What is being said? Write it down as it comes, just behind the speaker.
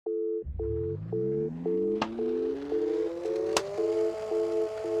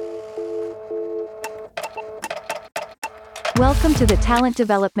Welcome to the Talent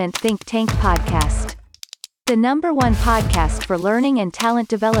Development Think Tank podcast, the #1 podcast for learning and talent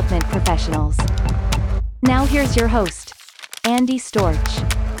development professionals. Now here's your host, Andy Storch.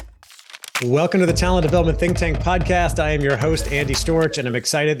 Welcome to the Talent Development Think Tank podcast. I am your host, Andy Storch, and I'm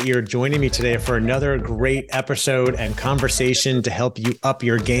excited that you're joining me today for another great episode and conversation to help you up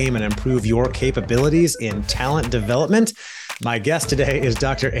your game and improve your capabilities in talent development. My guest today is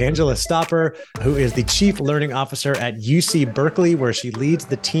Dr. Angela Stopper, who is the Chief Learning Officer at UC Berkeley, where she leads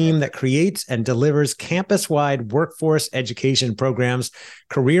the team that creates and delivers campus-wide workforce education programs,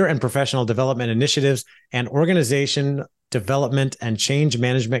 career and professional development initiatives, and organization development and change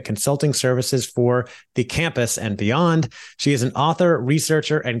management consulting services for the campus and beyond. She is an author,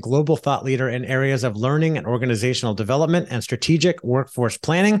 researcher, and global thought leader in areas of learning and organizational development and strategic workforce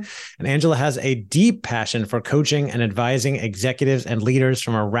planning. And Angela has a deep passion for coaching and advising executives and leaders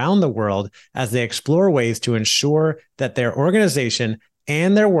from around the world as they explore ways to ensure that their organization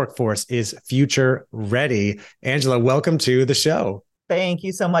and their workforce is future ready. Angela, welcome to the show. Thank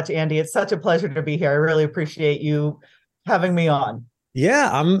you so much, Andy. It's such a pleasure to be here. I really appreciate you having me on.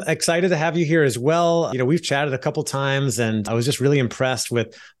 Yeah, I'm excited to have you here as well. We've chatted a couple times and I was just really impressed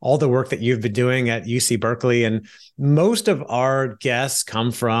with all the work that you've been doing at UC Berkeley. And most of our guests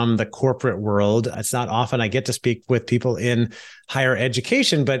come from the corporate world. It's not often I get to speak with people in higher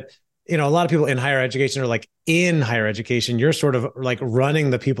education, but a lot of people in higher education are like in higher education. You're sort of like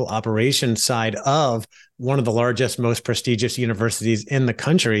running the people operations side of one of the largest, most prestigious universities in the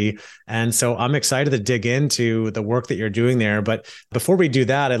country. And so I'm excited to dig into the work that you're doing there. But before we do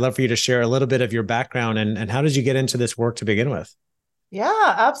that, I'd love for you to share a little bit of your background and how did you get into this work to begin with?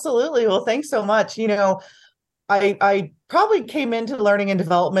 Yeah, absolutely. Well, thanks so much. I probably came into learning and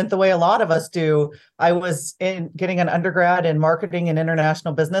development the way a lot of us do. I was getting an undergrad in marketing and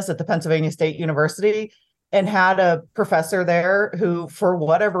international business at the Pennsylvania State University and had a professor there who, for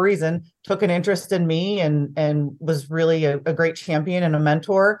whatever reason, took an interest in me and was really a great champion and a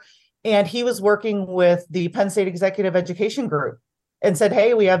mentor. And he was working with the Penn State Executive Education Group and said,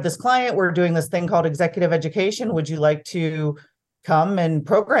 "Hey, we have this client. We're doing this thing called executive education. Would you like to come and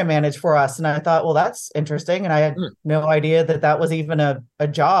program manage for us?" And I thought, well, that's interesting. And I had no idea that was even a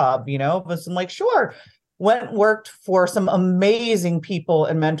job, but I'm like, sure. Went and worked for some amazing people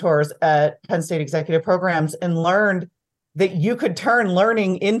and mentors at Penn State Executive Programs and learned that you could turn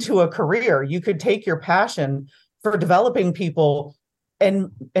learning into a career. You could take your passion for developing people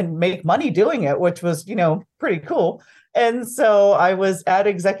and make money doing it, which was, pretty cool. And so I was at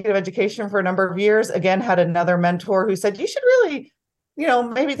executive education for a number of years. Again, had another mentor who said, you should really,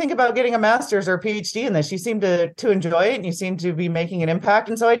 maybe think about getting a master's or a PhD in this. You seem to enjoy it and you seem to be making an impact.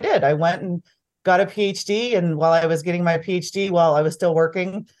 And so I did. I went and got a PhD. And while I was getting my PhD, while I was still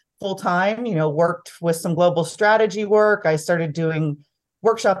working full time, worked with some global strategy work. I started doing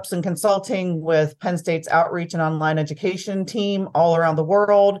workshops and consulting with Penn State's outreach and online education team all around the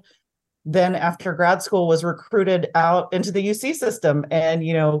world. Then after grad school was recruited out into the UC system. And,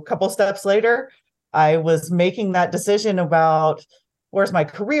 a couple steps later, I was making that decision about where's my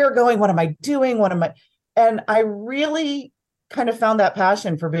career going? What am I doing? And I really kind of found that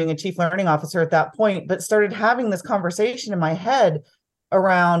passion for being a chief learning officer at that point, but started having this conversation in my head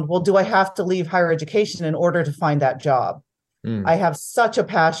around, well, do I have to leave higher education in order to find that job? I have such a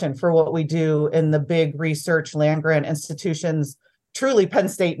passion for what we do in the big research land grant institutions. Truly, Penn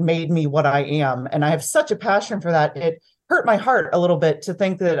State made me what I am. And I have such a passion for that. It hurt my heart a little bit to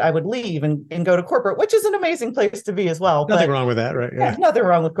think that I would leave and go to corporate, which is an amazing place to be as well. Nothing wrong with that, right? Yeah, nothing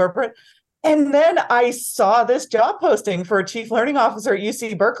wrong with corporate. And then I saw this job posting for a chief learning officer at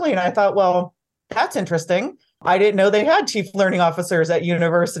UC Berkeley. And I thought, well, that's interesting. I didn't know they had chief learning officers at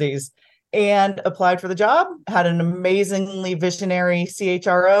universities and applied for the job, had an amazingly visionary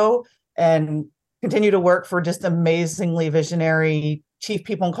CHRO and continue to work for just amazingly visionary chief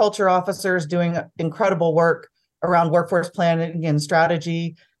people and culture officers doing incredible work around workforce planning and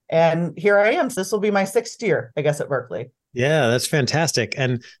strategy. And here I am. So this will be my 6th year, I guess, at Berkeley. Yeah, that's fantastic.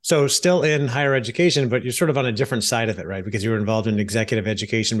 And so still in higher education, but you're sort of on a different side of it, right? Because you were involved in executive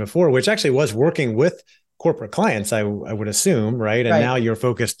education before, which actually was working with corporate clients, I would assume, right? And now you're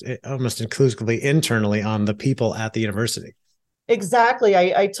focused almost exclusively internally on the people at the university. Exactly.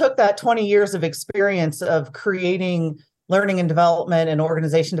 I took that 20 years of experience of creating learning and development and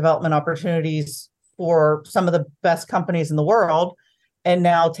organization development opportunities for some of the best companies in the world, and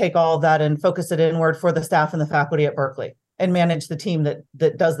now take all of that and focus it inward for the staff and the faculty at Berkeley and manage the team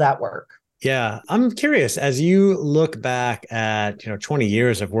that does that work. Yeah. I'm curious, as you look back at, 20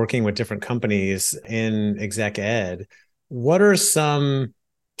 years of working with different companies in exec ed, what are some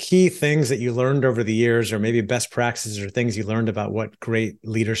key things that you learned over the years, or maybe best practices or things you learned about what great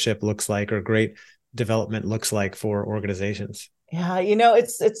leadership looks like or great development looks like for organizations? Yeah,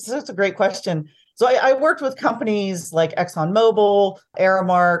 it's a great question. So I worked with companies like ExxonMobil,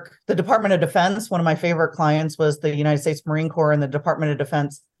 Aramark, the Department of Defense. One of my favorite clients was the United States Marine Corps and the Department of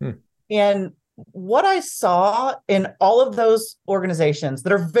Defense. And what I saw in all of those organizations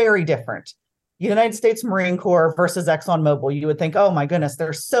that are very different, United States Marine Corps versus ExxonMobil, you would think, oh my goodness,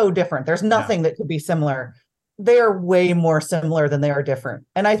 they're so different. There's nothing that could be similar. They are way more similar than they are different.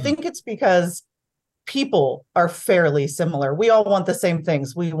 And I think it's because people are fairly similar. We all want the same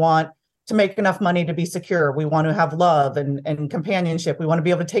things. We want to make enough money to be secure. We want to have love and companionship. We want to be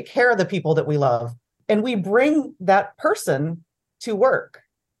able to take care of the people that we love. And we bring that person to work.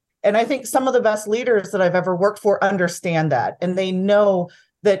 And I think some of the best leaders that I've ever worked for understand that. And they know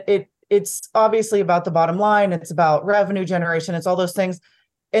that it's obviously about the bottom line. It's about revenue generation. It's all those things.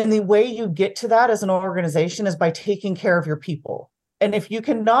 And the way you get to that as an organization is by taking care of your people. And if you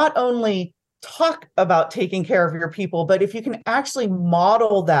can not only talk about taking care of your people, but if you can actually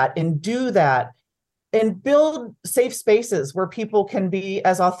model that and do that and build safe spaces where people can be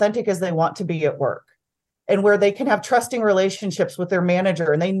as authentic as they want to be at work, and where they can have trusting relationships with their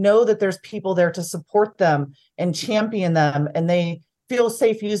manager, and they know that there's people there to support them and champion them, and they feel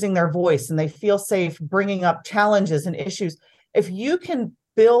safe using their voice, and they feel safe bringing up challenges and issues. If you can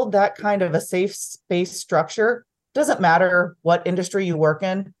build that kind of a safe space structure, doesn't matter what industry you work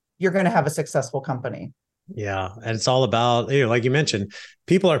in, you're going to have a successful company. Yeah. And it's all about, like you mentioned,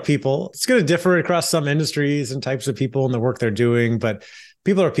 people are people. It's going to differ across some industries and types of people and the work they're doing, but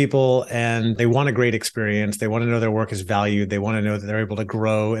people are people, and they want a great experience. They want to know their work is valued. They want to know that they're able to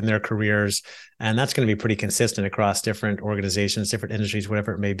grow in their careers. And that's going to be pretty consistent across different organizations, different industries,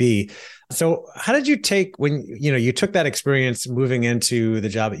 whatever it may be. So how did you take when, you took that experience moving into the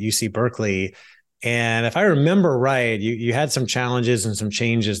job at UC Berkeley? And if I remember right, you had some challenges and some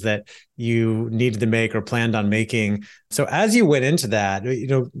changes that you needed to make or planned on making. So as you went into that,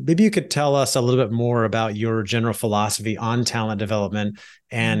 maybe you could tell us a little bit more about your general philosophy on talent development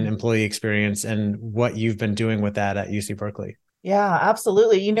and employee experience and what you've been doing with that at UC Berkeley. Yeah,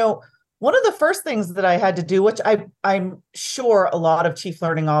 absolutely. One of the first things that I had to do, which I'm sure a lot of chief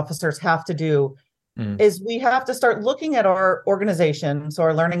learning officers have to do, is we have to start looking at our organization, so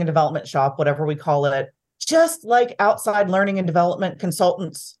our learning and development shop, whatever we call it, just like outside learning and development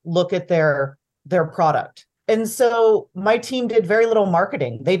consultants look at their product. And so my team did very little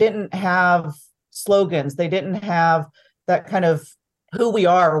marketing. They didn't have slogans. They didn't have that kind of who we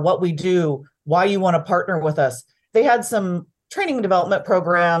are, what we do, why you want to partner with us. They had some training and development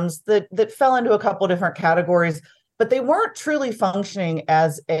programs that fell into a couple of different categories, but they weren't truly functioning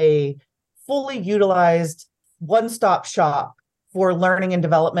as a fully utilized one-stop shop for learning and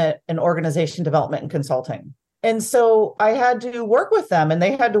development and organization development and consulting. And so I had to work with them, and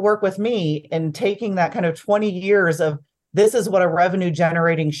they had to work with me in taking that kind of 20 years of this is what a revenue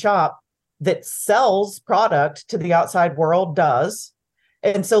generating shop that sells product to the outside world does.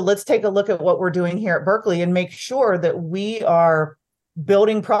 And so let's take a look at what we're doing here at Berkeley and make sure that we are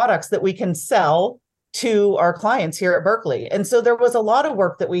building products that we can sell to our clients here at Berkeley. And so there was a lot of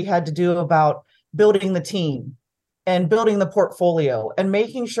work that we had to do about building the team and building the portfolio and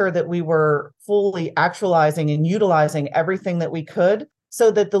making sure that we were fully actualizing and utilizing everything that we could so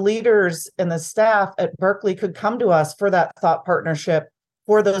that the leaders and the staff at Berkeley could come to us for that thought partnership,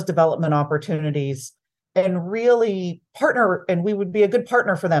 for those development opportunities, and really partner. And we would be a good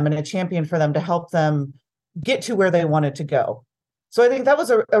partner for them and a champion for them to help them get to where they wanted to go. So I think that was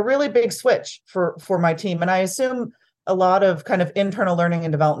a really big switch for my team. And I assume a lot of kind of internal learning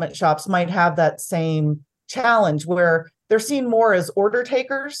and development shops might have that same challenge where they're seen more as order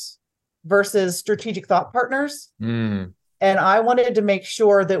takers versus strategic thought partners. And I wanted to make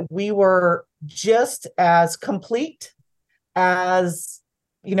sure that we were just as complete as,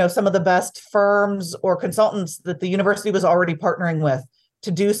 some of the best firms or consultants that the university was already partnering with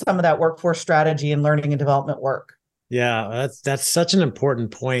to do some of that workforce strategy and learning and development work. Yeah, that's such an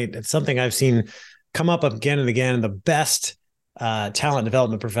important point. It's something I've seen come up again and again. The best talent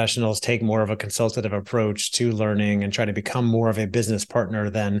development professionals take more of a consultative approach to learning and try to become more of a business partner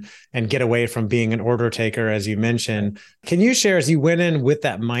and get away from being an order taker, as you mentioned. Can you share, as you went in with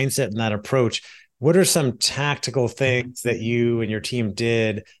that mindset and that approach, what are some tactical things that you and your team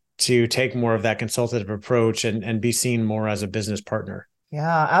did to take more of that consultative approach and be seen more as a business partner?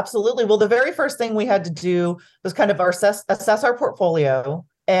 Yeah, absolutely. Well, the very first thing we had to do was kind of assess our portfolio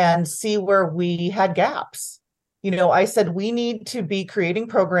and see where we had gaps. I said we need to be creating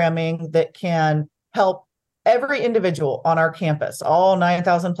programming that can help every individual on our campus, all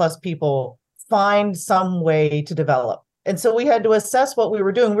 9,000 plus people, find some way to develop. And so we had to assess what we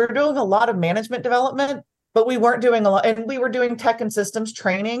were doing. We were doing a lot of management development, but we weren't doing a lot. And we were doing tech and systems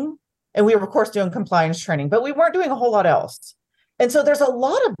training. And we were, of course, doing compliance training, but we weren't doing a whole lot else. And so there's a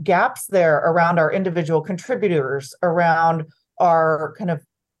lot of gaps there around our individual contributors, around our kind of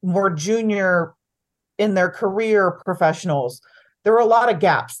more junior in their career professionals. There were a lot of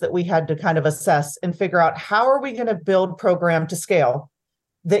gaps that we had to kind of assess and figure out, how are we going to build program to scale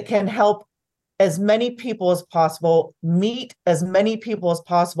that can help as many people as possible, meet as many people as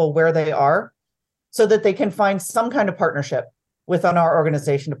possible where they are, so that they can find some kind of partnership within our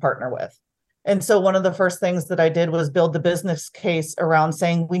organization to partner with. And so one of the first things that I did was build the business case around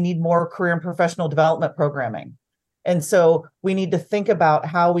saying we need more career and professional development programming. And so we need to think about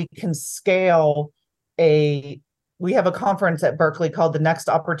how we can scale we have a conference at Berkeley called the Next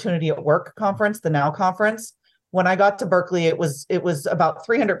Opportunity at Work Conference, the NOW conference. When I got to Berkeley, it was about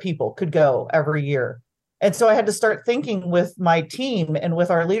 300 people could go every year. And so I had to start thinking with my team and with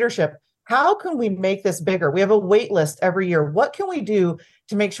our leadership, how can we make this bigger? We have a wait list every year. What can we do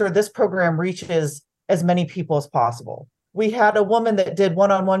to make sure this program reaches as many people as possible? We had a woman that did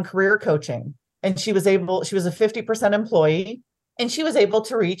one-on-one career coaching, and she was a 50% employee, and she was able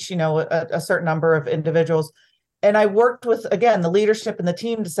to reach, a certain number of individuals. And I worked with, again, the leadership and the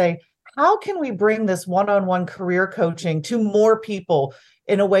team to say, how can we bring this one-on-one career coaching to more people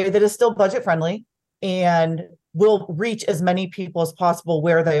in a way that is still budget friendly and will reach as many people as possible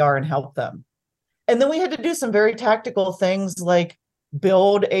where they are and help them? And then we had to do some very tactical things like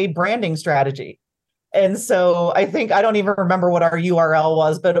build a branding strategy. And so I don't even remember what our URL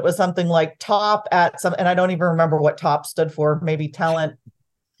was, but it was something like top at some, and I don't even remember what top stood for, maybe talent.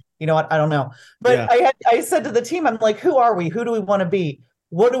 You know what? I don't know. But yeah. I said to the team, I'm like, who are we? Who do we want to be?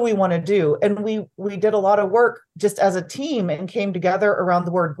 What do we want to do? And we did a lot of work just as a team and came together around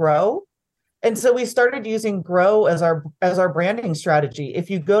the word grow. And so we started using grow as our branding strategy. If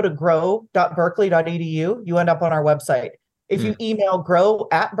you go to grow.berkeley.edu, you end up on our website. If you email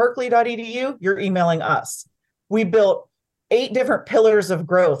grow@berkeley.edu, you're emailing us. We built 8 different pillars of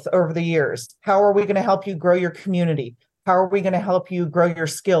growth over the years. How are we going to help you grow your community? How are we going to help you grow your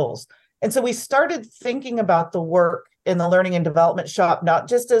skills? And so we started thinking about the work in the learning and development shop, not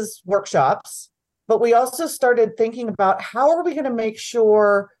just as workshops, but we also started thinking about how are we going to make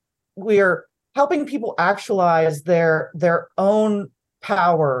sure we're helping people actualize their own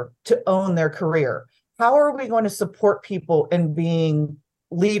power to own their career. How are we going to support people in being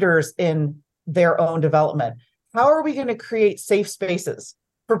leaders in their own development? How are we going to create safe spaces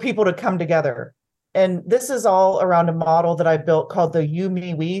for people to come together? And this is all around a model that I built called the you,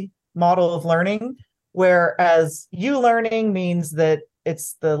 me, we model of learning, whereas you learning means that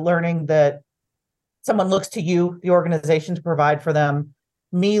it's the learning that someone looks to you, the organization, to provide for them.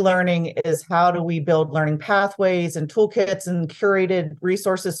 Me learning is how do we build learning pathways and toolkits and curated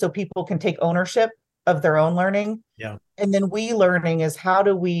resources so people can take ownership of their own learning. Yeah. And then we learning is how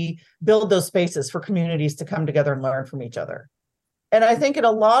do we build those spaces for communities to come together and learn from each other. And I think in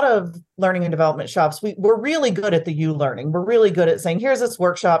a lot of learning and development shops, we're really good at the you learning. We're really good at saying, here's this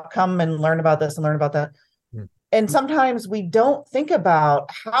workshop, come and learn about this and learn about that. And sometimes we don't think about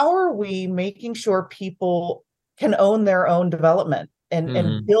how are we making sure people can own their own development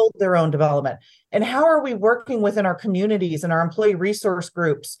and build their own development. And how are we working within our communities and our employee resource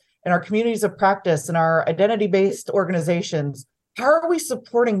groups and our communities of practice and our identity-based organizations? How are we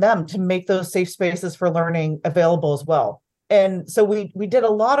supporting them to make those safe spaces for learning available as well? And so we did a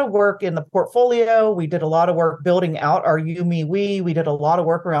lot of work in the portfolio. We did a lot of work building out our you, me, we. We did a lot of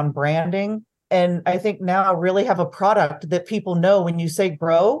work around branding. And I think now really have a product that people know when you say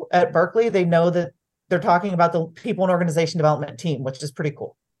grow at Berkeley, they know that they're talking about the people and organization development team, which is pretty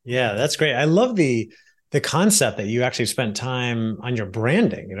cool. Yeah, that's great. I love the concept that you actually spent time on your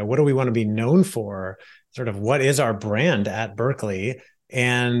branding. What do we want to be known for? Sort of what is our brand at Berkeley?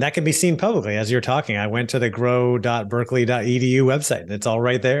 And that can be seen publicly as you're talking. I went to the grow.berkeley.edu website and it's all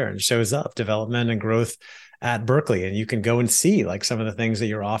right there and shows up development and growth at Berkeley. And you can go and see like some of the things that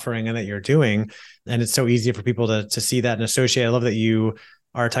you're offering and that you're doing. And it's so easy for people to see that and associate. I love that you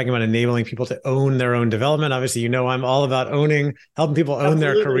are talking about enabling people to own their own development. Obviously, I'm all about helping people own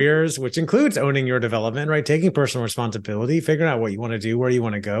their careers, which includes owning your development, right? Taking personal responsibility, figuring out what you want to do, where you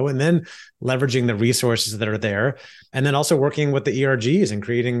want to go, and then leveraging the resources that are there. And then also working with the ERGs and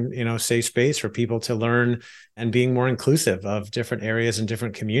creating, safe space for people to learn and being more inclusive of different areas and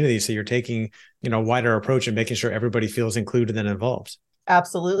different communities. So you're taking, a wider approach and making sure everybody feels included and involved.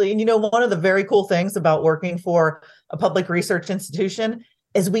 Absolutely. And one of the very cool things about working for a public research institution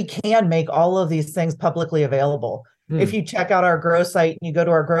is we can make all of these things publicly available. If you check out our Grow site and you go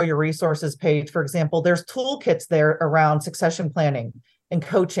to our Grow Your Resources page, for example, there's toolkits there around succession planning and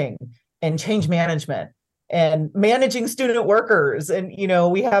coaching and change management and managing student workers. And,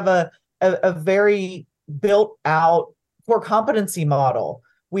 we have a very built out core competency model.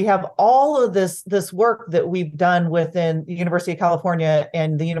 We have all of this work that we've done within the University of California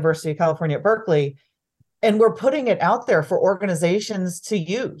and the University of California at Berkeley, and we're putting it out there for organizations to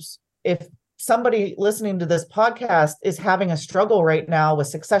use. If somebody listening to this podcast is having a struggle right now with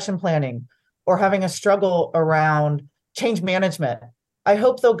succession planning or having a struggle around change management, I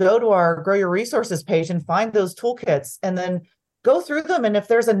hope they'll go to our Grow Your Resources page and find those toolkits and then go through them. And if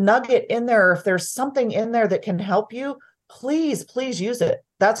there's a nugget in there, or if there's something in there that can help you, please use it.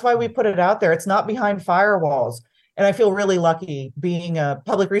 That's why we put it out there. It's not behind firewalls. And I feel really lucky being a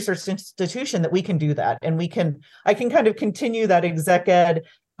public research institution that we can do that. And I can kind of continue that exec ed,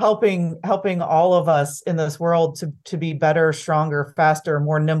 helping all of us in this world to be better, stronger, faster,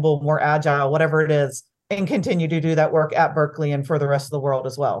 more nimble, more agile, whatever it is, and continue to do that work at Berkeley and for the rest of the world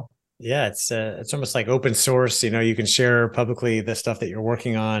as well. Yeah, it's almost like open source. You can share publicly the stuff that you're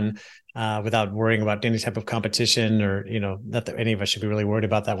working on without worrying about any type of competition, or not that any of us should be really worried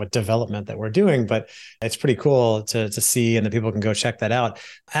about that with development that we're doing. But it's pretty cool to see, and that people can go check that out.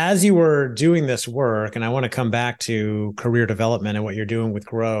 As you were doing this work, and I want to come back to career development and what you're doing with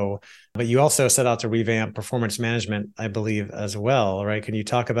Grow, but you also set out to revamp performance management, I believe, as well, right? Can you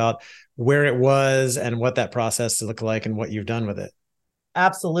talk about where it was and what that process looked like and what you've done with it?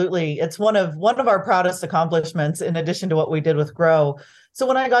 Absolutely. It's one of our proudest accomplishments in addition to what we did with Grow. So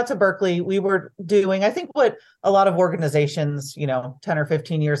when I got to Berkeley, we were doing, I think, what a lot of organizations, 10 or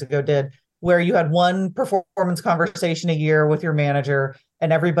 15 years ago did, where you had one performance conversation a year with your manager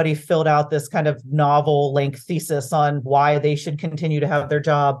and everybody filled out this kind of novel length thesis on why they should continue to have their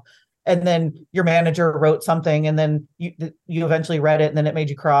job. And then your manager wrote something, and then you eventually read it, and then it made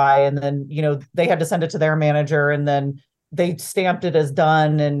you cry. And then, they had to send it to their manager, and then they stamped it as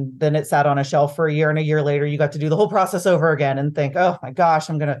done, and then it sat on a shelf for a year. And a year later, you got to do the whole process over again and think, oh my gosh,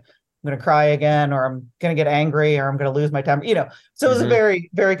 I'm going to cry again, or I'm going to get angry, or I'm going to lose my temper, So it was a very,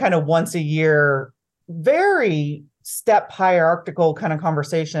 very kind of once a year, very step hierarchical kind of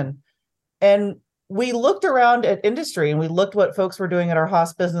conversation. And we looked around at industry, and we looked what folks were doing at our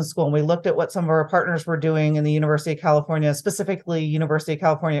Haas Business School. And we looked at what some of our partners were doing in the University of California, specifically University of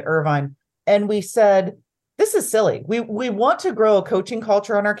California, Irvine. And we said, this is silly. We want to grow a coaching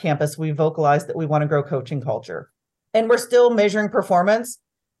culture on our campus. We vocalized that we want to grow coaching culture. And we're still measuring performance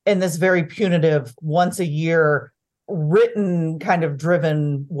in this very punitive, once a year, written kind of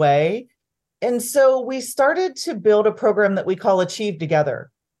driven way. And so we started to build a program that we call Achieve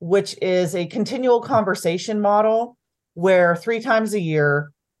Together, which is a continual conversation model where 3 times a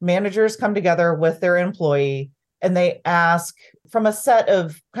year, managers come together with their employee and they ask from a set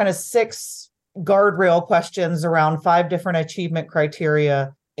of kind of 6 guardrail questions around 5 different achievement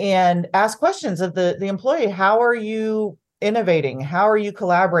criteria, and ask questions of the employee. How are you innovating? How are you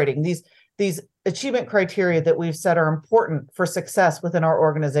collaborating? These achievement criteria that we've said are important for success within our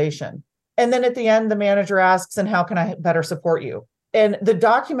organization. And then at the end, the manager asks, and how can I better support you? And the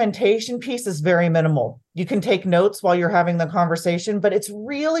documentation piece is very minimal. You can take notes while you're having the conversation, but it's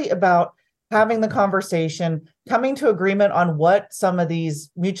really about having the conversation, coming to agreement on what some of these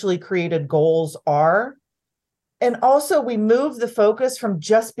mutually created goals are. And also, we move the focus from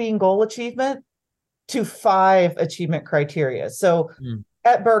just being goal achievement to 5 achievement criteria. So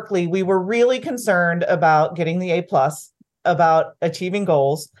at Berkeley, we were really concerned about getting the A+, about achieving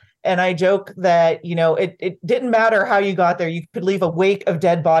goals. And I joke that, it didn't matter how you got there. You could leave a wake of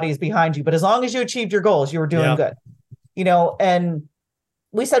dead bodies behind you, but as long as you achieved your goals, you were doing good, and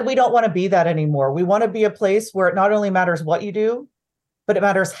we said, we don't want to be that anymore. We want to be a place where it not only matters what you do, but it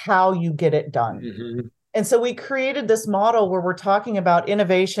matters how you get it done. Mm-hmm. And so we created this model where we're talking about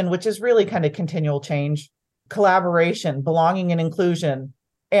innovation, which is really kind of continual change, collaboration, belonging and inclusion,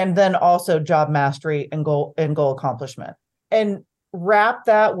 and then also job mastery and goal accomplishment. And wrap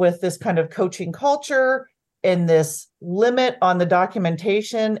that with this kind of coaching culture and this limit on the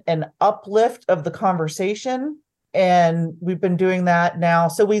documentation and uplift of the conversation. And we've been doing that now.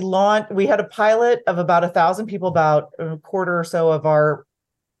 So we had a pilot of about 1,000 people, about a quarter or so of our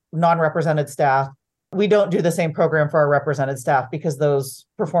non-represented staff. We don't do the same program for our represented staff because those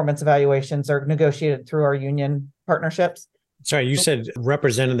performance evaluations are negotiated through our union partnerships. Sorry, you said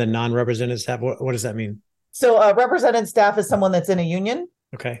represented and non-represented staff. What does that mean? So represented staff is someone that's in a union.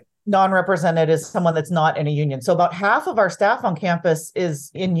 Okay. Non-represented is someone that's not in a union. So about half of our staff on campus is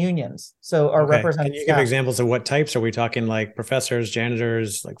in unions. So our Okay. represented Can you staff. give examples of what types? Are we talking like professors,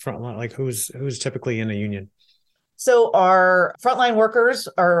 janitors, like frontline, like who's typically in a union? So our frontline workers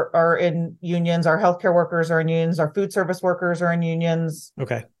are in unions, our healthcare workers are in unions, our food service workers are in unions.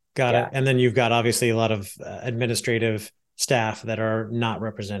 Okay. Got it. And then you've got obviously a lot of administrative staff that are not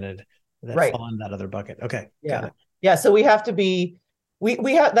represented that fall in that other bucket. Okay. Got it. Yeah. So we have to be,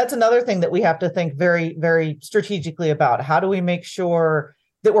 we have, that's another thing that we have to think very, very strategically about. How do we make sure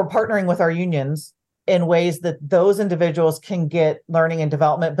that we're partnering with our unions in ways that those individuals can get learning and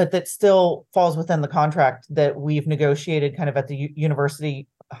development, but that still falls within the contract that we've negotiated kind of at the university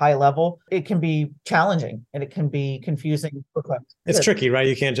high level? It can be challenging and it can be confusing. It's tricky, right?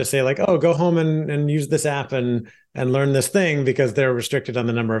 You can't just say like, oh, go home and use this app and learn this thing, because they're restricted on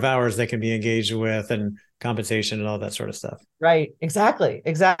the number of hours they can be engaged with and compensation and all that sort of stuff. Right. Exactly.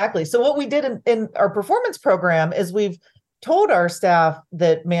 So what we did in our performance program is we've told our staff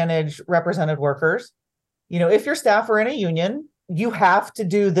that manage represented workers, if your staff are in a union, you have to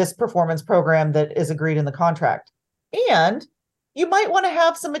do this performance program that is agreed in the contract. And you might want to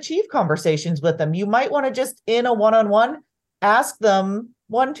have some achieve conversations with them. You might want to just in a one-on-one ask them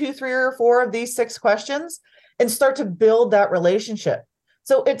 1, 2, 3, or 4 of these 6 questions and start to build that relationship.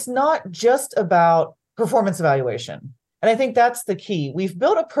 So it's not just about performance evaluation. And I think that's the key. We've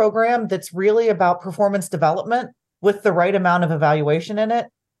built a program that's really about performance development with the right amount of evaluation in it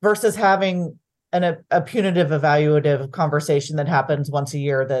versus having a punitive evaluative conversation that happens once a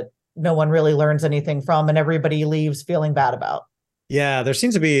year that no one really learns anything from and everybody leaves feeling bad about. Yeah, there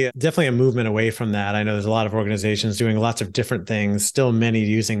seems to be definitely a movement away from that. I know there's a lot of organizations doing lots of different things, still many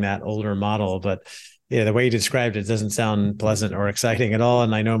using that older model, but yeah, the way you described it doesn't sound pleasant or exciting at all.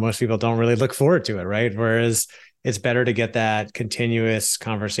 And I know most people don't really look forward to it, right? Whereas it's better to get that continuous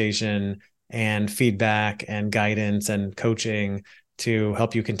conversation and feedback and guidance and coaching to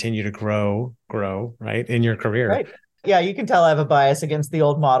help you continue to grow, right, in your career. Right. Yeah, you can tell I have a bias against the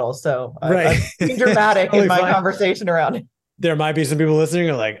old model. So right. I'm being dramatic in my conversation around it. There might be some people listening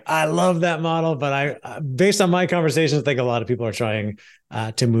who are like, I love that model, but I, based on my conversations, I think a lot of people are trying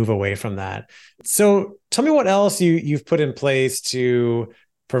to move away from that. So tell me what else you've put in place to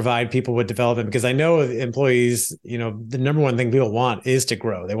provide people with development, because I know employees, the number one thing people want is to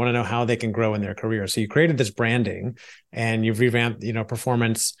grow. They want to know how they can grow in their career. So you created this branding and you've revamped,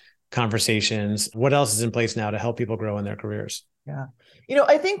 performance conversations. What else is in place now to help people grow in their careers? Yeah.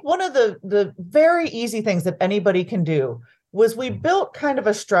 I think one of the very easy things that anybody can do was we built kind of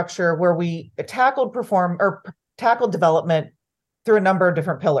a structure where we tackled development through a number of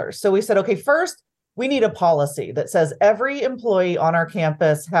different pillars. So we said, okay, first, we need a policy that says every employee on our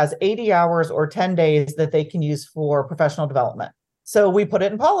campus has 80 hours or 10 days that they can use for professional development. So we put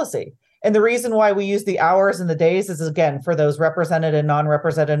it in policy. And the reason why we use the hours and the days is, again, for those represented and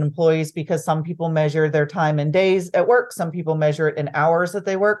non-represented employees, because some people measure their time in days at work. Some people measure it in hours that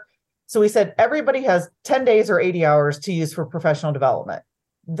they work. So we said everybody has 10 days or 80 hours to use for professional development.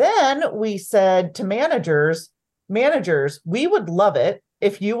 Then we said to managers, we would love it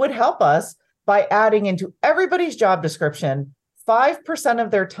if you would help us by adding into everybody's job description 5%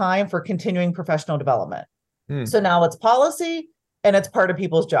 of their time for continuing professional development. So now it's policy and it's part of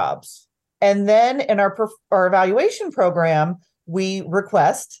people's jobs. And then in our evaluation program, we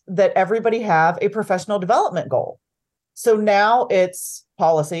request that everybody have a professional development goal. So now it's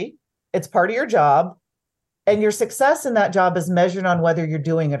policy. It's part of your job, and your success in that job is measured on whether you're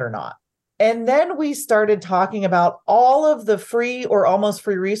doing it or not. And then we started talking about all of the free or almost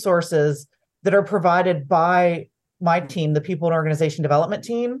free resources that are provided by my team, the People and Organization Development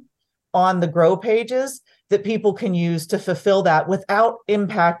team, on the Grow pages that people can use to fulfill that without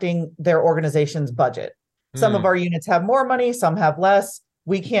impacting their organization's budget. Some of our units have more money, some have less.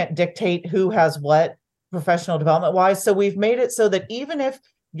 We can't dictate who has what professional development wise. So we've made it so that even if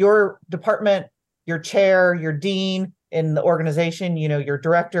your department, your chair, your dean in the organization, your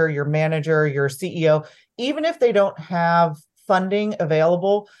director, your manager, your CEO, even if they don't have funding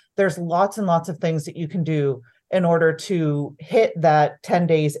available, there's lots and lots of things that you can do in order to hit that 10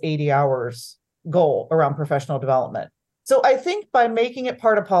 days, 80 hours goal around professional development. So I think by making it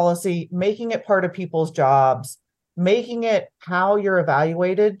part of policy, making it part of people's jobs, making it how you're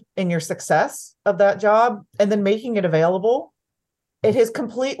evaluated in your success of that job, and then making it available, it has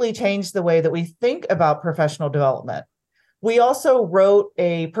completely changed the way that we think about professional development. We also wrote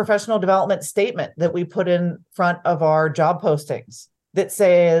a professional development statement that we put in front of our job postings that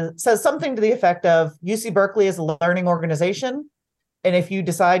says something to the effect of UC Berkeley is a learning organization. And if you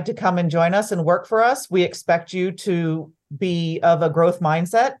decide to come and join us and work for us, we expect you to be of a growth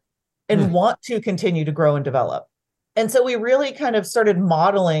mindset and want to continue to grow and develop. And so we really kind of started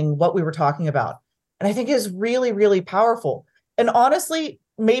modeling what we were talking about. And I think is really, really powerful. And honestly,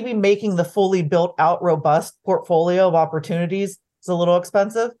 maybe making the fully built out, robust portfolio of opportunities is a little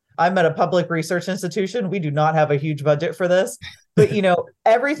expensive. I'm at a public research institution. We do not have a huge budget for this. But,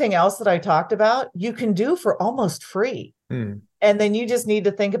 everything else that I talked about, you can do for almost free. And then you just need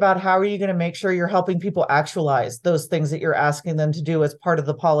to think about how are you going to make sure you're helping people actualize those things that you're asking them to do as part of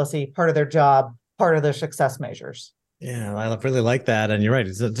the policy, part of their job, part of their success measures. Yeah, I really like that. And you're right.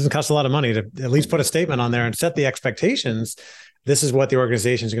 It doesn't cost a lot of money to at least put a statement on there and set the expectations. This is what the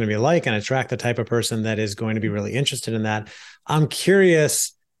organization is going to be like, and attract the type of person that is going to be really interested in that. I'm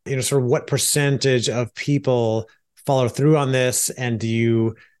curious, sort of what percentage of people follow through on this, and do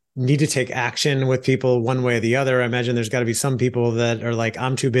you need to take action with people one way or the other? I imagine there's got to be some people that are like,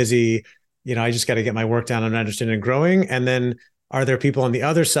 I'm too busy, I just got to get my work done. I'm not interested in growing. And then are there people on the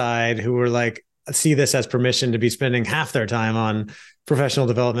other side who are like, see this as permission to be spending half their time on professional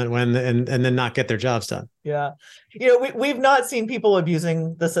development and then not get their jobs done? Yeah. We've not seen people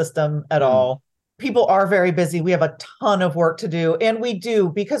abusing the system at all. People are very busy. We have a ton of work to do. And we do,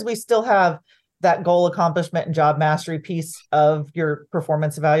 because we still have that goal accomplishment and job mastery piece of your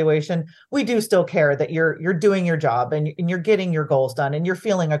performance evaluation. We do still care that you're doing your job and you're getting your goals done and you're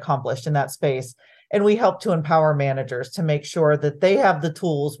feeling accomplished in that space. And we help to empower managers to make sure that they have the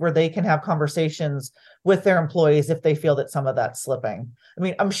tools where they can have conversations with their employees if they feel that some of that's slipping. I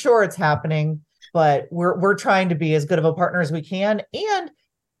mean, I'm sure it's happening, but we're trying to be as good of a partner as we can, and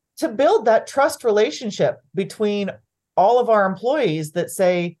to build that trust relationship between all of our employees that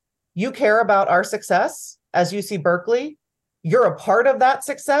say, you care about our success as UC Berkeley, you're a part of that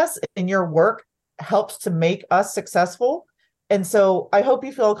success, and your work helps to make us successful. And so I hope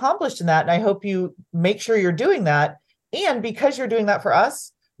you feel accomplished in that. And I hope you make sure you're doing that. And because you're doing that for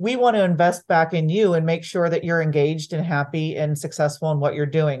us, we want to invest back in you and make sure that you're engaged and happy and successful in what you're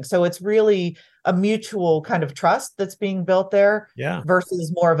doing. So it's really a mutual kind of trust that's being built there,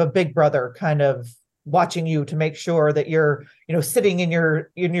 versus more of a big brother kind of watching you to make sure that you're, sitting in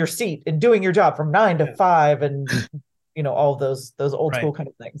your seat and doing your job from 9 to 5 and all those old school kind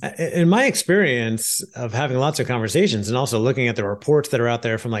of things. In my experience of having lots of conversations and also looking at the reports that are out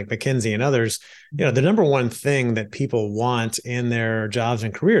there from like McKinsey and others, the number one thing that people want in their jobs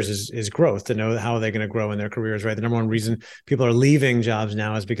and careers is growth, to know how they're going to grow in their careers, right? The number one reason people are leaving jobs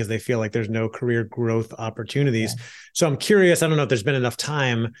now is because they feel like there's no career growth opportunities. Yeah. So I'm curious, I don't know if there's been enough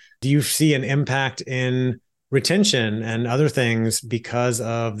time. Do you see an impact in retention and other things because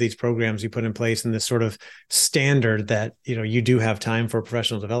of these programs you put in place and this sort of standard that, you do have time for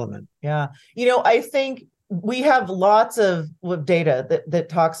professional development? Yeah. I think we have lots of data that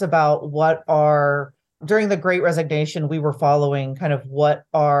talks about during the Great Resignation, we were following kind of what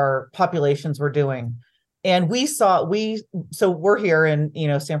our populations were doing. And so we're here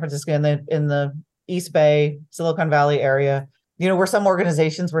in, San Francisco in the East Bay, Silicon Valley area. Where some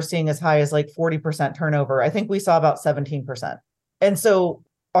organizations were seeing as high as like 40% turnover. I think we saw about 17%. And so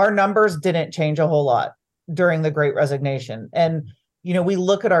our numbers didn't change a whole lot during the Great Resignation. And, we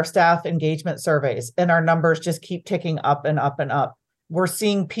look at our staff engagement surveys and our numbers just keep ticking up and up and up. We're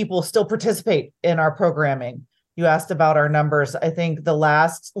seeing people still participate in our programming. You asked about our numbers. I think the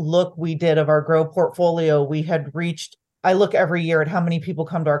last look we did of our Grow portfolio, I look every year at how many people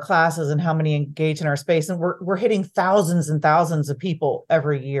come to our classes and how many engage in our space. And we're hitting thousands and thousands of people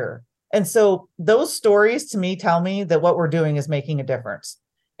every year. And so those stories to me tell me that what we're doing is making a difference.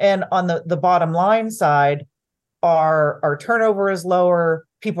 And on the bottom line side, our turnover is lower.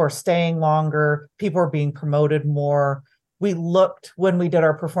 People are staying longer. People are being promoted more. When we did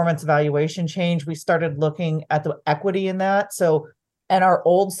our performance evaluation change, we started looking at the equity in that. So and our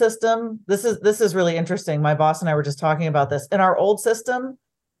old system, this is really interesting. My boss and I were just talking about this. In our old system,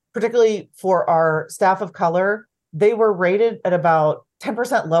 particularly for our staff of color, they were rated at about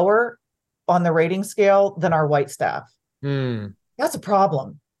 10% lower on the rating scale than our white staff. That's a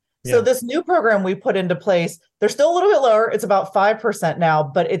problem. Yeah. So this new program we put into place, they're still a little bit lower. It's about 5% now,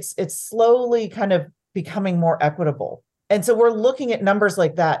 but it's slowly kind of becoming more equitable. And so we're looking at numbers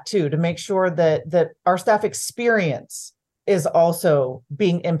like that too, to make sure that our staff experience is also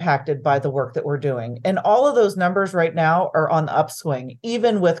being impacted by the work that we're doing. And all of those numbers right now are on the upswing,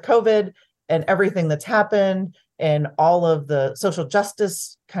 even with COVID and everything that's happened and all of the social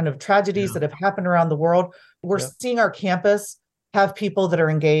justice kind of tragedies that have happened around the world. We're seeing our campus have people that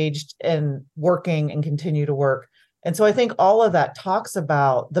are engaged and working and continue to work. And so I think all of that talks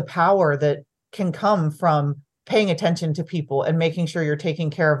about the power that can come from paying attention to people and making sure you're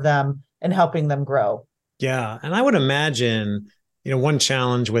taking care of them and helping them grow. Yeah. And I would imagine One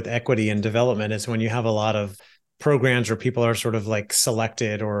challenge with equity and development is when you have a lot of programs where people are sort of like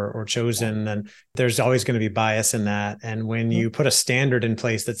selected or chosen, and there's always going to be bias in that. And when you put a standard in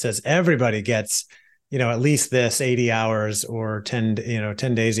place that says everybody gets, at least this 80 hours or 10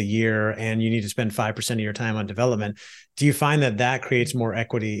 days a year, and you need to spend 5% of your time on development, do you find that creates more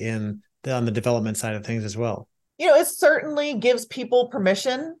equity on the development side of things as well? It certainly gives people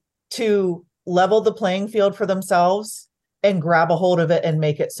permission to level the playing field for themselves and grab a hold of it and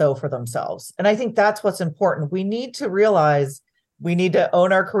make it so for themselves. And I think that's what's important. We need to realize we need to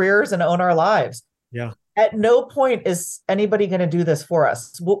own our careers and own our lives. Yeah. At no point is anybody going to do this for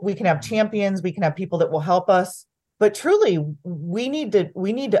us. We can have champions, we can have people that will help us, but truly we need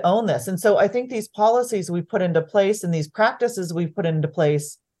to own this. And so I think these policies we put into place and these practices we've put into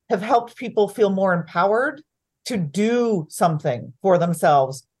place have helped people feel more empowered to do something for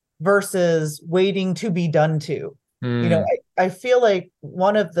themselves versus waiting to be done to. I feel like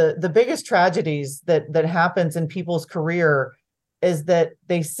one of the biggest tragedies that happens in people's career is that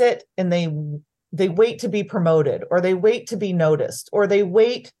they sit and they wait to be promoted, or they wait to be noticed, or they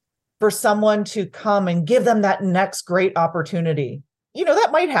wait for someone to come and give them that next great opportunity.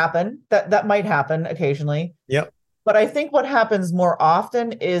 That might happen. That might happen occasionally. Yep. But I think what happens more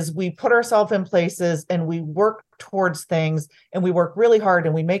often is we put ourselves in places and we work towards things and we work really hard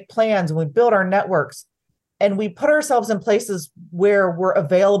and we make plans and we build our networks. And we put ourselves in places where we're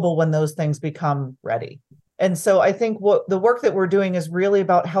available when those things become ready. And so I think what the work that we're doing is really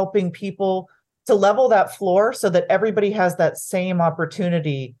about helping people to level that floor so that everybody has that same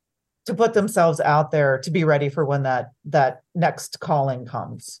opportunity to put themselves out there to be ready for when that next calling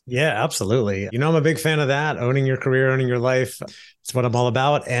comes. Yeah, absolutely. I'm a big fan of that. Owning your career, owning your life. It's what I'm all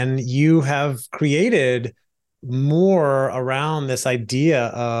about. And you have created more around this idea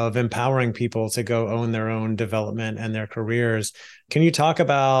of empowering people to go own their own development and their careers. Can you talk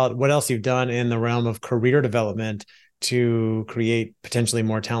about what else you've done in the realm of career development to create potentially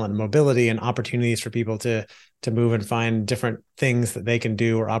more talent and mobility and opportunities for people to move and find different things that they can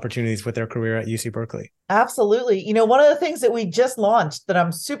do or opportunities with their career at UC Berkeley? Absolutely. One of the things that we just launched that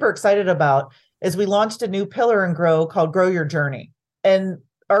I'm super excited about is we launched a new pillar in Grow called Grow Your Journey. And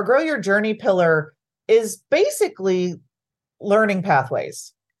our Grow Your Journey pillar is basically learning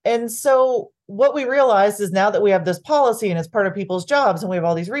pathways. And so what we realized is now that we have this policy and it's part of people's jobs and we have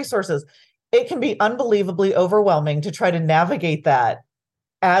all these resources, it can be unbelievably overwhelming to try to navigate that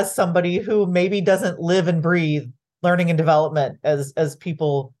as somebody who maybe doesn't live and breathe learning and development as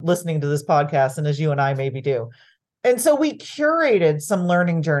people listening to this podcast and as you and I maybe do. And so we curated some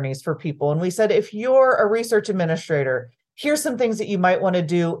learning journeys for people. And we said, if you're a research administrator, here's some things that you might want to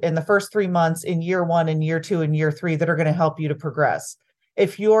do in the first 3 months, in year 1, in year 2, and year 3 that are going to help you to progress.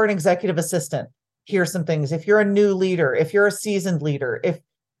 If you're an executive assistant, here's some things. If you're a new leader, if you're a seasoned leader, if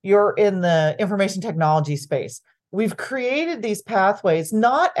you're in the information technology space, we've created these pathways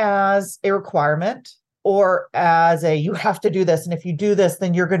not as a requirement or as you have to do this. And if you do this,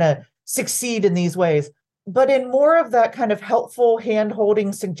 then you're going to succeed in these ways, but in more of that kind of helpful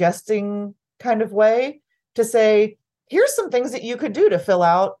hand-holding, suggesting kind of way to say, here's some things that you could do to fill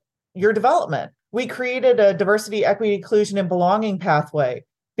out your development. We created a diversity, equity, inclusion, and belonging pathway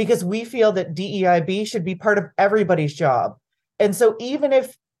because we feel that DEIB should be part of everybody's job. And so even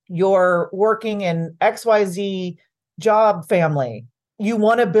if you're working in XYZ job family, you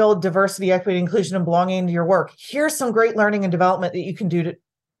want to build diversity, equity, inclusion, and belonging into your work, here's some great learning and development that you can do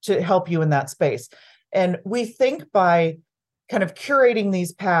to help you in that space. And we think by kind of curating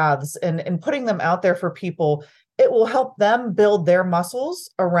these paths and putting them out there for people, it will help them build their muscles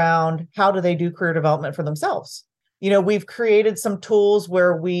around how do they do career development for themselves. We've created some tools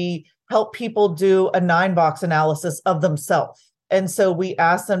where we help people do a 9-box analysis of themselves. And so we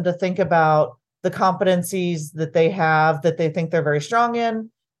ask them to think about the competencies that they have that they think they're very strong in,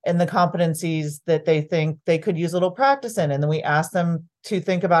 and the competencies that they think they could use a little practice in. And then we ask them to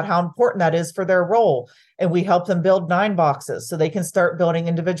think about how important that is for their role. And we help them build 9 boxes so they can start building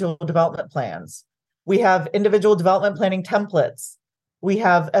individual development plans. We have individual development planning templates. We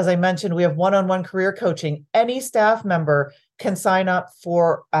have, as I mentioned, we have one-on-one career coaching. Any staff member can sign up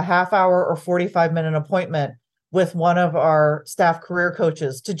for a half-hour or 45-minute appointment with one of our staff career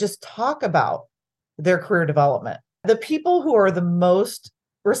coaches to just talk about their career development. The people who are the most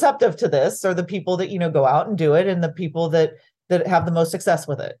receptive to this are the people that, go out and do it, and the people that have the most success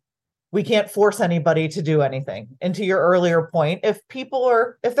with it. We can't force anybody to do anything. And to your earlier point, if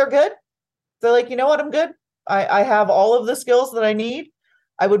they're good, they're like, you know what, I'm good. I have all of the skills that I need.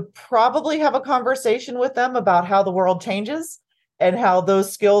 I would probably have a conversation with them about how the world changes and how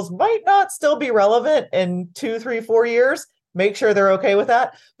those skills might not still be relevant in 2, 3, 4 years, make sure they're okay with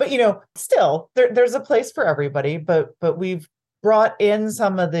that. But, still there's a place for everybody, but we've brought in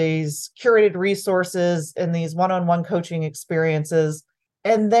some of these curated resources and these one-on-one coaching experiences,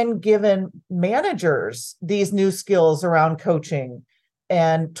 and then given managers these new skills around coaching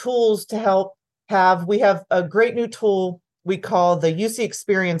and tools to help we have a great new tool we call the UC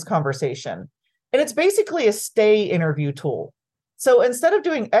Experience Conversation. And it's basically a stay interview tool. So instead of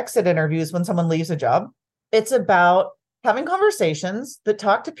doing exit interviews when someone leaves a job, it's about having conversations that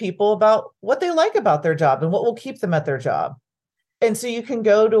talk to people about what they like about their job and what will keep them at their job. And so you can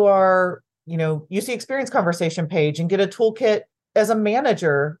go to our, UC Experience Conversation page and get a toolkit as a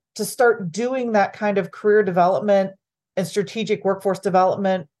manager to start doing that kind of career development and strategic workforce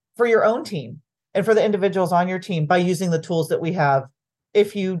development for your own team and for the individuals on your team by using the tools that we have.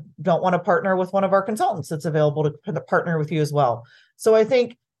 If you don't want to partner with one of our consultants, it's available to partner with you as well. So I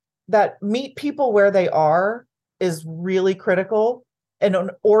think that meet people where they are is really critical. And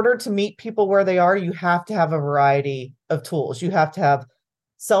in order to meet people where they are, you have to have a variety of tools. You have to have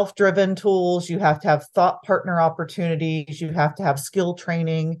self-driven tools. You have to have thought partner opportunities. You have to have skill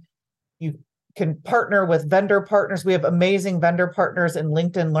training. You can partner with vendor partners. We have amazing vendor partners in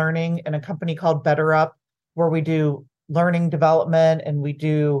LinkedIn Learning and a company called BetterUp, where we do learning development and we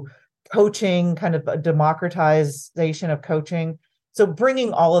do coaching, kind of a democratization of coaching. So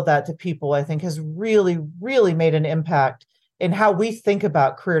bringing all of that to people, I think, has really, really made an impact in how we think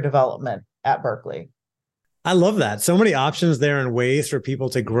about career development at Berkeley. I love that. So many options there and ways for people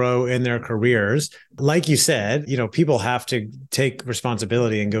to grow in their careers. Like you said, people have to take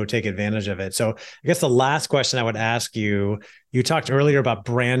responsibility and go take advantage of it. So I guess the last question I would ask you talked earlier about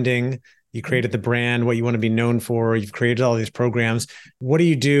branding. You created the brand, what you want to be known for. You've created all these programs. What do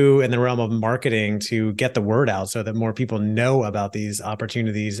you do in the realm of marketing to get the word out so that more people know about these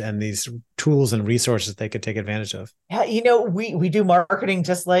opportunities and these tools and resources they could take advantage of? Yeah, we do marketing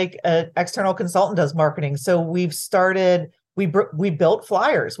just like an external consultant does marketing. So we built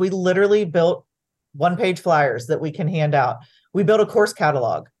flyers. We literally built one-page flyers that we can hand out. We built a course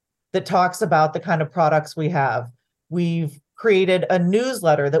catalog that talks about the kind of products we have. We've created a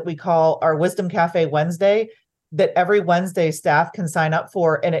newsletter that we call our Wisdom Cafe Wednesday that every Wednesday staff can sign up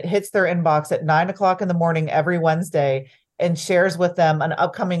for, and it hits their inbox at 9:00 in the morning every Wednesday and shares with them an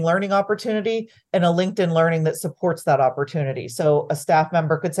upcoming learning opportunity and a LinkedIn Learning that supports that opportunity. So a staff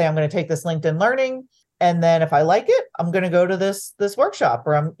member could say, I'm going to take this LinkedIn Learning, and then if I like it, I'm going to go to this workshop,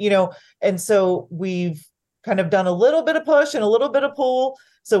 or and so we've kind of done a little bit of push and a little bit of pull.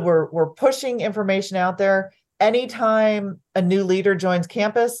 So we're pushing information out there. Anytime a new leader joins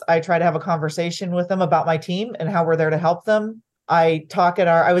campus, I try to have a conversation with them about my team and how we're there to help them. I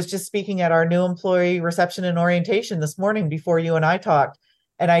was just speaking at our new employee reception and orientation this morning before you and I talked,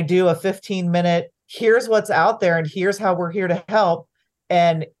 and I do a 15-minute, here's what's out there and here's how we're here to help.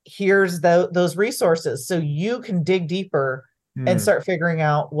 And here's those resources so you can dig deeper and start figuring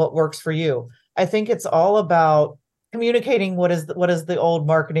out what works for you. I think it's all about communicating what is the old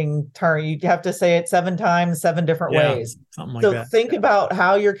marketing term. You have to say it 7 times, 7 different ways. Something like so that. Think about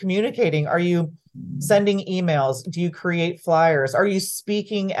how you're communicating. Are you sending emails? Do you create flyers? Are you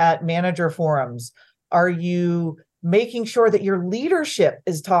speaking at manager forums? Are you making sure that your leadership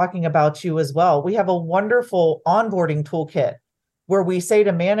is talking about you as well? We have a wonderful onboarding toolkit where we say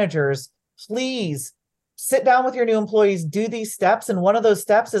to managers, please sit down with your new employees, do these steps. And one of those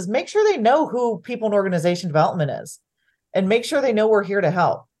steps is make sure they know who people and organization development is, and make sure they know we're here to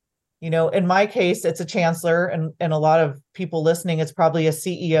help. In my case, it's a chancellor, and a lot of people listening, it's probably a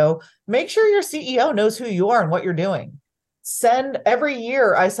CEO. Make sure your CEO knows who you are and what you're doing. Every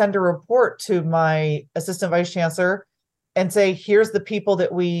year, I send a report to my assistant vice chancellor and say, here's the people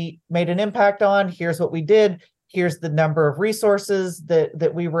that we made an impact on. Here's what we did. Here's the number of resources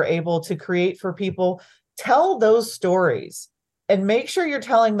that we were able to create for people. Tell those stories and make sure you're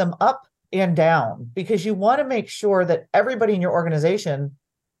telling them up and down, because you want to make sure that everybody in your organization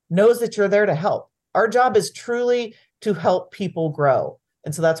knows that you're there to help. Our job is truly to help people grow.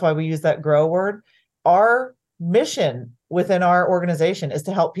 And so that's why we use that grow word. Our mission within our organization is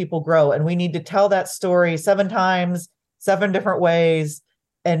to help people grow. And we need to tell that story 7 times, 7 different ways,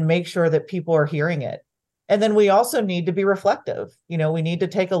 and make sure that people are hearing it. And then we also need to be reflective. We need to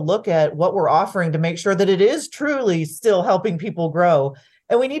take a look at what we're offering to make sure that it is truly still helping people grow.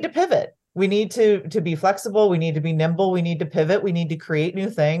 And we need to pivot. We need to be flexible. We need to be nimble. We need to pivot. We need to create new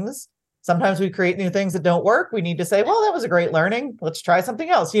things. Sometimes we create new things that don't work. We need to say, well, that was a great learning. Let's try something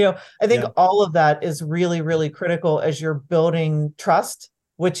else. I think all of that is really, really critical as you're building trust,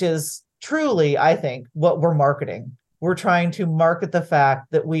 which is truly, I think, what we're marketing. We're trying to market the fact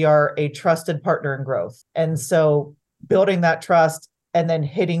that we are a trusted partner in growth. And so building that trust and then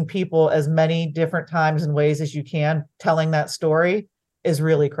hitting people as many different times and ways as you can, telling that story is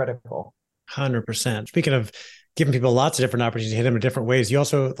really critical. 100%. Speaking of giving people lots of different opportunities to hit them in different ways, you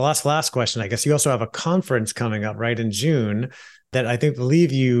also, the last question, I guess, you also have a conference coming up, right, in June that I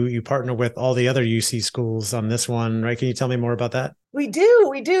believe you partner with all the other UC schools on this one, right? Can you tell me more about that? We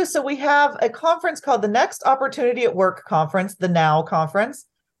do. So we have a conference called the Next Opportunity at Work Conference, the NOW conference.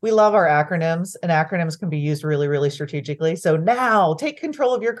 We love our acronyms, and acronyms can be used really, really strategically. So now, take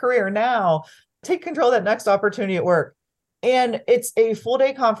control of your career. Now, take control of that next opportunity at work. And it's a full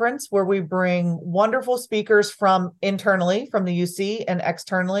day conference where we bring wonderful speakers from internally, from the UC, and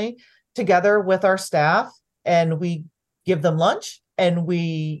externally together with our staff. And we give them lunch and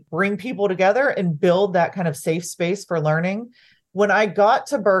we bring people together and build that kind of safe space for learning. When I got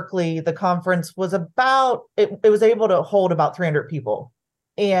to Berkeley, the conference was it was able to hold about 300 people.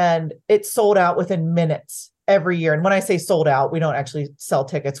 And it sold out within minutes every year. And when I say sold out, we don't actually sell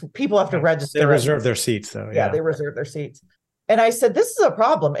tickets. People have to register. They reserve their seats, though. Yeah, they reserve their seats. And I said, this is a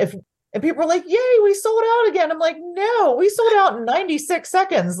problem. And people are like, yay, we sold out again. I'm like, no, we sold out in 96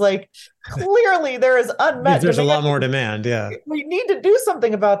 seconds. Like, clearly there is unmet There's demand. a lot more demand. Yeah. We need to do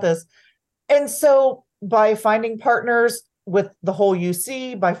something about this. And so by finding partners with the whole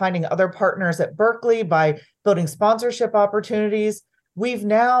UC, by finding other partners at Berkeley, by building sponsorship opportunities, we've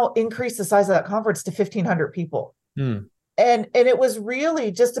now increased the size of that conference to 1,500 people. And it was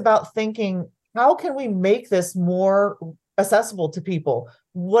really just about thinking, how can we make this more accessible to people?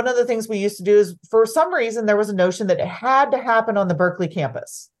 One of the things we used to do is, for some reason, there was a notion that it had to happen on the Berkeley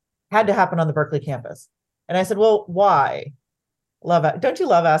campus. And I said, well, why? Don't you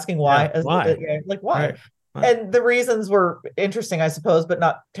love asking why? Yeah, why? Like, why? Right. And the reasons were interesting, I suppose, but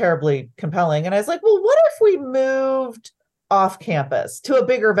not terribly compelling. And I was like, well, what if we moved off campus to a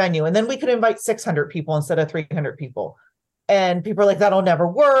bigger venue, and then we could invite 600 people instead of 300 people? And people are like, that'll never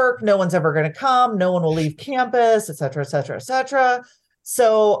work. No one's ever going to come. No one will leave campus, et cetera, et cetera, et cetera.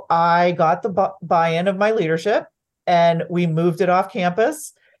 So I got the buy-in of my leadership and we moved it off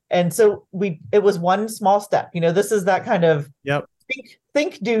campus. And so it was one small step. This is that kind of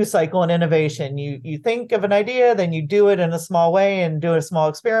think, do cycle in innovation. You think of an idea, then you do it in a small way and do a small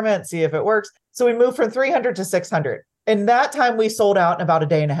experiment, see if it works. So we moved from 300 to 600. And that time we sold out in about a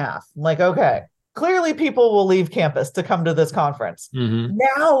day and a half. I'm like, okay, clearly people will leave campus to come to this conference.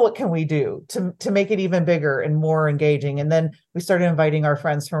 Now what can we do to make it even bigger and more engaging? And then we started inviting our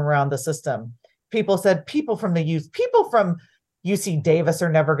friends from around the system. People said, people from UC Davis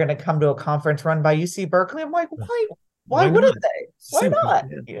are never going to come to a conference run by UC Berkeley. I'm like, why wouldn't they? Why not?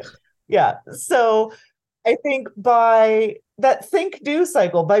 Yeah. So I think by that think, do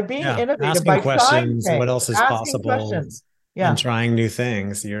cycle, by being innovative, asking by questions, trying what else is possible, and trying new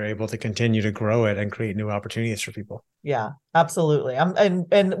things, you're able to continue to grow it and create new opportunities for people. Yeah, absolutely.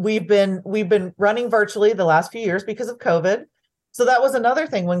 And we've been running virtually the last few years because of COVID. So that was another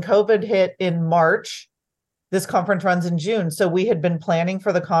thing. When COVID hit in March, this conference runs in June. So we had been planning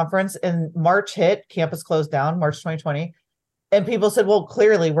for the conference, and March hit, campus closed down, March 2020. And people said, well,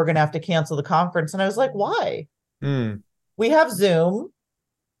 clearly we're going to have to cancel the conference. And I was like, why? We have Zoom.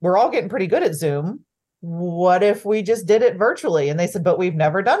 We're all getting pretty good at Zoom. What if we just did it virtually? And they said, but we've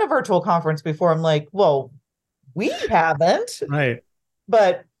never done a virtual conference before. I'm like, well, we haven't. Right.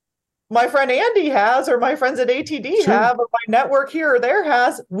 But my friend Andy has, or my friends at ATD have, or my network here or there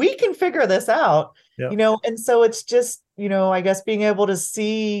has. We can figure this out, and so it's just, I guess being able to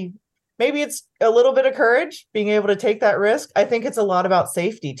see, maybe it's a little bit of courage, being able to take that risk. I think it's a lot about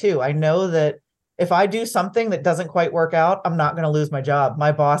safety too. I know that if I do something that doesn't quite work out, I'm not going to lose my job.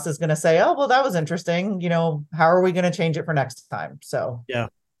 My boss is going to say, oh, well, that was interesting. How are we going to change it for next time? So, yeah.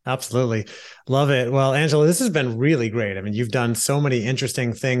 Absolutely. Love it. Well, Angela, this has been really great. I mean, you've done so many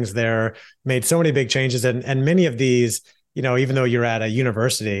interesting things there, made so many big changes, and many of these, even though you're at a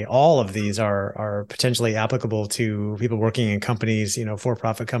university, all of these are potentially applicable to people working in companies,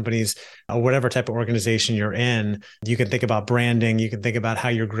 for-profit companies, whatever type of organization you're in. You can think about branding. You can think about how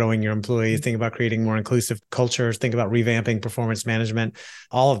you're growing your employees, think about creating more inclusive cultures, think about revamping performance management,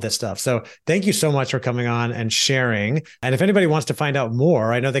 all of this stuff. So thank you so much for coming on and sharing. And if anybody wants to find out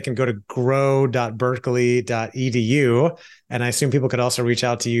more, I know they can go to grow.berkeley.edu. And I assume people could also reach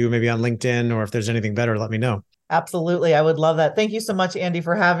out to you maybe on LinkedIn, or if there's anything better, let me know. Absolutely. I would love that. Thank you so much, Andy,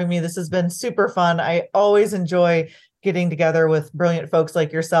 for having me. This has been super fun. I always enjoy getting together with brilliant folks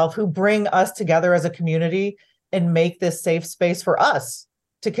like yourself who bring us together as a community and make this safe space for us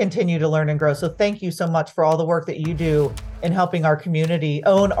to continue to learn and grow. So thank you so much for all the work that you do in helping our community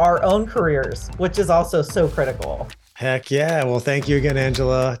own our own careers, which is also so critical. Heck yeah. Well, thank you again,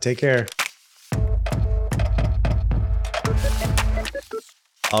 Angela. Take care.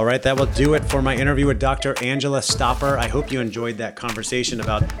 All right, that will do it for my interview with Dr. Angela Stopper. I hope you enjoyed that conversation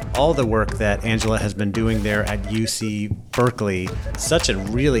about all the work that Angela has been doing there at UC Berkeley. Such a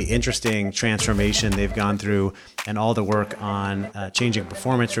really interesting transformation they've gone through, and all the work on changing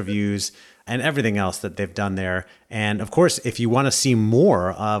performance reviews and everything else that they've done there. And of course, if you want to see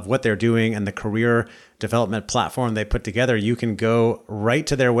more of what they're doing and the career development platform they put together, you can go right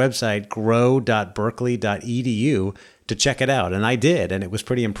to their website, grow.berkeley.edu, to check it out. And I did, and it was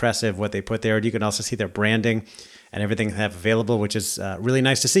pretty impressive what they put there. You can also see their branding and everything they have available, which is really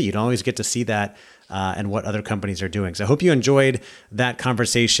nice to see. You don't always get to see that and what other companies are doing. So I hope you enjoyed that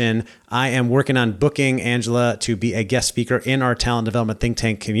conversation. I am working on booking Angela to be a guest speaker in our talent development think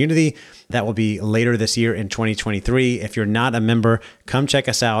tank community. That will be later this year in 2023. If you're not a member, come check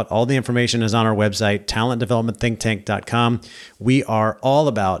us out. All the information is on our website, talentdevelopmentthinktank.com. We are all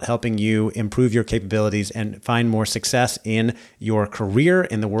about helping you improve your capabilities and find more success in your career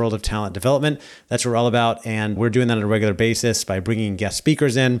in the world of talent development. That's what we're all about. And we're doing that on a regular basis by bringing guest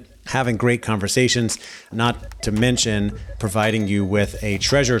speakers in, having great conversations, not to mention providing you with a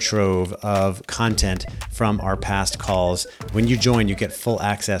treasure trove of content from our past calls. When you join, you get full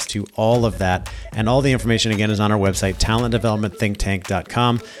access to all of that. And all the information, again, is on our website,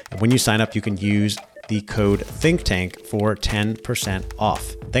 talentdevelopmentthinktank.com. And when you sign up, you can use the code ThinkTank for 10%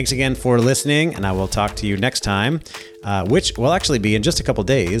 off. Thanks again for listening, and I will talk to you next time, which will actually be in just a couple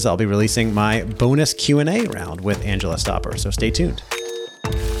days. I'll be releasing my bonus Q&A round with Angela Stopper, so stay tuned.